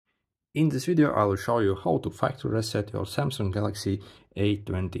In this video I will show you how to factory reset your Samsung Galaxy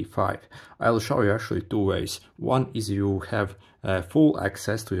A25. I will show you actually two ways. One is you have full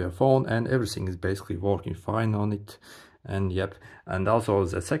access to your phone and everything is basically working fine on it. And also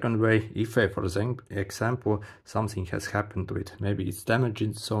the second way, if for example something has happened to it, maybe it's damaged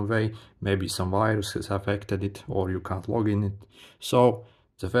in some way, maybe some virus has affected it or you can't log in it. So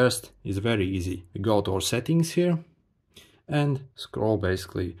the first is very easy. We go to our settings here and scroll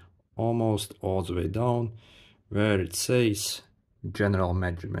basically almost all the way down where it says general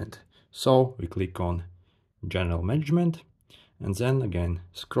management. So we click on general management and then again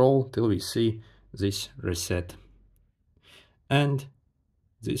scroll till we see this reset. And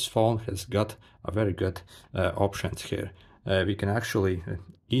this phone has got a very good options here. We can actually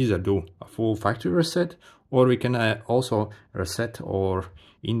either do a full factory reset or we can also reset our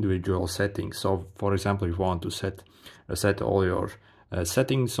individual settings. So for example, if you want to reset all your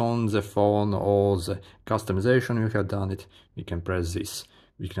settings on the phone, all the customization you have done it, we can press this.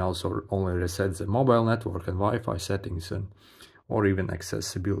 We can also only reset the mobile network and Wi-Fi settings or even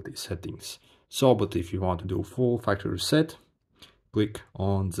accessibility settings. So, but if you want to do full factory reset, click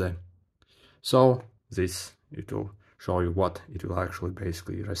on the. So this, it will show you what it will actually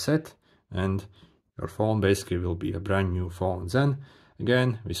basically reset and your phone basically will be a brand new phone. Then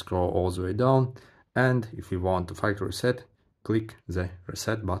again we scroll all the way down and if you want to factory reset, click the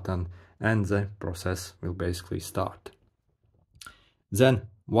reset button and the process will basically start. Then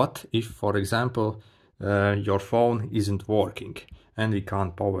what if, for example, your phone isn't working and we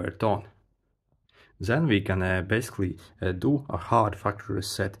can't power it on? Then we can basically do a hard factory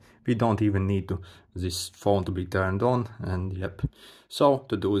reset. We don't even need this phone to be turned on, and yep. So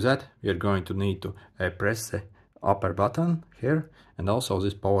to do that we are going to need to press the upper button here and also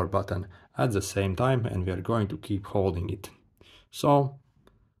this power button at the same time, and we are going to keep holding it. So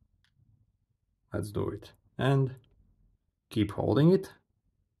let's do it and keep holding it,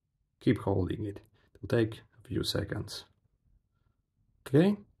 keep holding it. It will take a few seconds.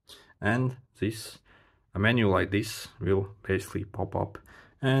 Okay, and a menu like this will basically pop up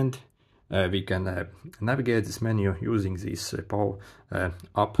and we can navigate this menu using these power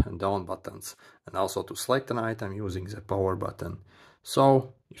up and down buttons, and also to select an item using the power button.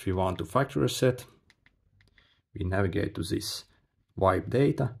 So if you want to factory reset, we navigate to this wipe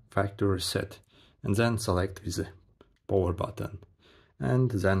data factory reset and then select the power button,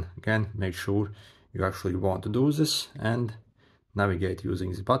 and then again make sure you actually want to do this and navigate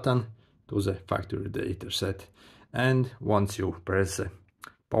using the button to the factory data set. And once you press the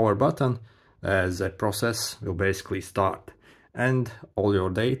power button, the process will basically start and all your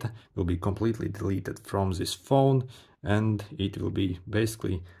data will be completely deleted from this phone and it will be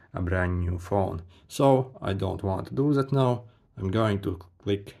basically a brand new phone. So I don't want to do that now. I'm going to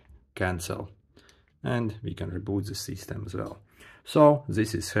click cancel and we can reboot the system as well. So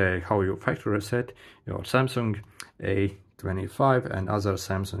this is how you factory reset your Samsung A25 and other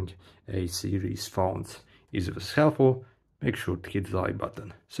Samsung A series phones. If it was helpful, make sure to hit the like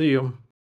button. See you!